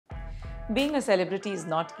Being a celebrity is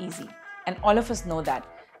not easy, and all of us know that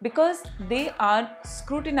because they are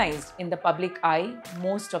scrutinized in the public eye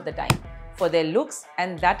most of the time for their looks,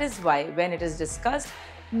 and that is why when it is discussed,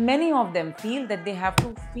 many of them feel that they have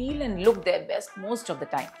to feel and look their best most of the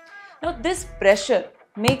time. Now, this pressure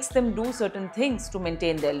makes them do certain things to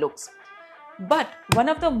maintain their looks. But one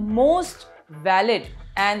of the most valid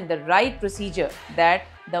and the right procedure that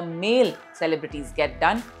the male celebrities get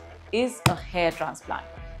done is a hair transplant.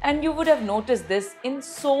 And you would have noticed this in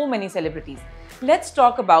so many celebrities. Let's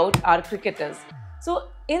talk about our cricketers. So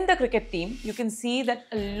in the cricket team, you can see that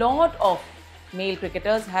a lot of male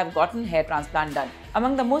cricketers have gotten hair transplant done.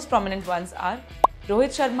 Among the most prominent ones are Rohit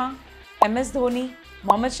Sharma, MS Dhoni,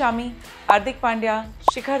 Shami, Hardik Pandya,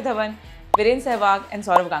 Shikhar Dhawan, Virender Sehwag and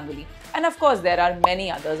Sourav Ganguly. And of course, there are many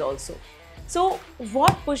others also. So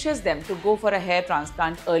what pushes them to go for a hair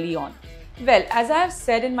transplant early on? Well, as I have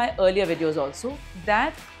said in my earlier videos also,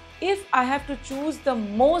 that if I have to choose the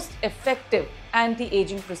most effective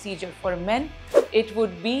anti-aging procedure for men, it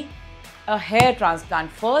would be a hair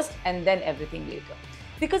transplant first and then everything later.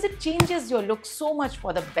 Because it changes your look so much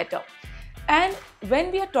for the better. And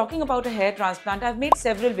when we are talking about a hair transplant, I've made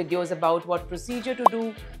several videos about what procedure to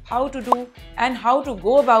do, how to do, and how to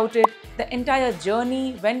go about it, the entire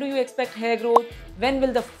journey, when do you expect hair growth, when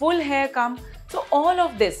will the full hair come. So all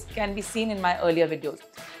of this can be seen in my earlier videos.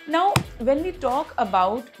 Now, when we talk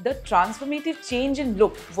about the transformative change in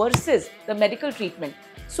look versus the medical treatment,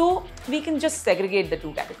 so we can just segregate the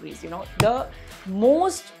two categories. The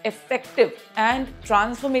most effective and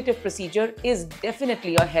transformative procedure is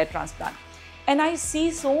definitely a hair transplant. And I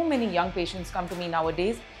see so many young patients come to me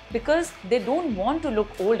nowadays because they don't want to look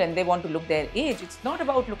old and they want to look their age. It's not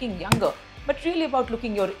about looking younger, but really about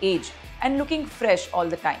looking your age and looking fresh all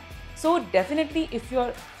the time. So definitely, if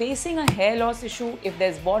you're facing a hair loss issue, if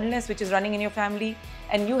there's baldness which is running in your family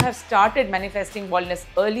and you have started manifesting baldness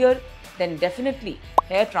earlier, then definitely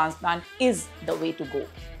hair transplant is the way to go.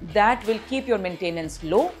 That will keep your maintenance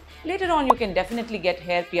low. Later on, you can definitely get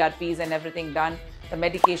hair PRPs and everything done. The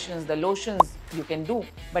medications, the lotions you can do,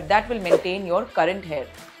 but that will maintain your current hair.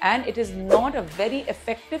 And it is not a very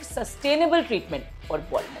effective, sustainable treatment for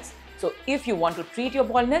baldness. So if you want to treat your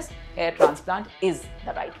baldness, hair transplant is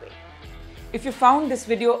the right way. If you found this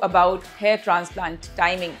video about hair transplant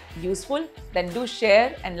timing useful, then do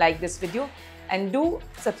share and like this video. And do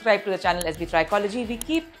subscribe to the channel SB Trichology. We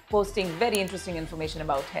keep posting very interesting information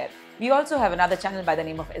about hair. We also have another channel by the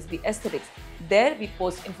name of SB Aesthetics. There we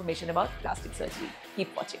post information about plastic surgery.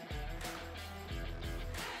 Keep watching.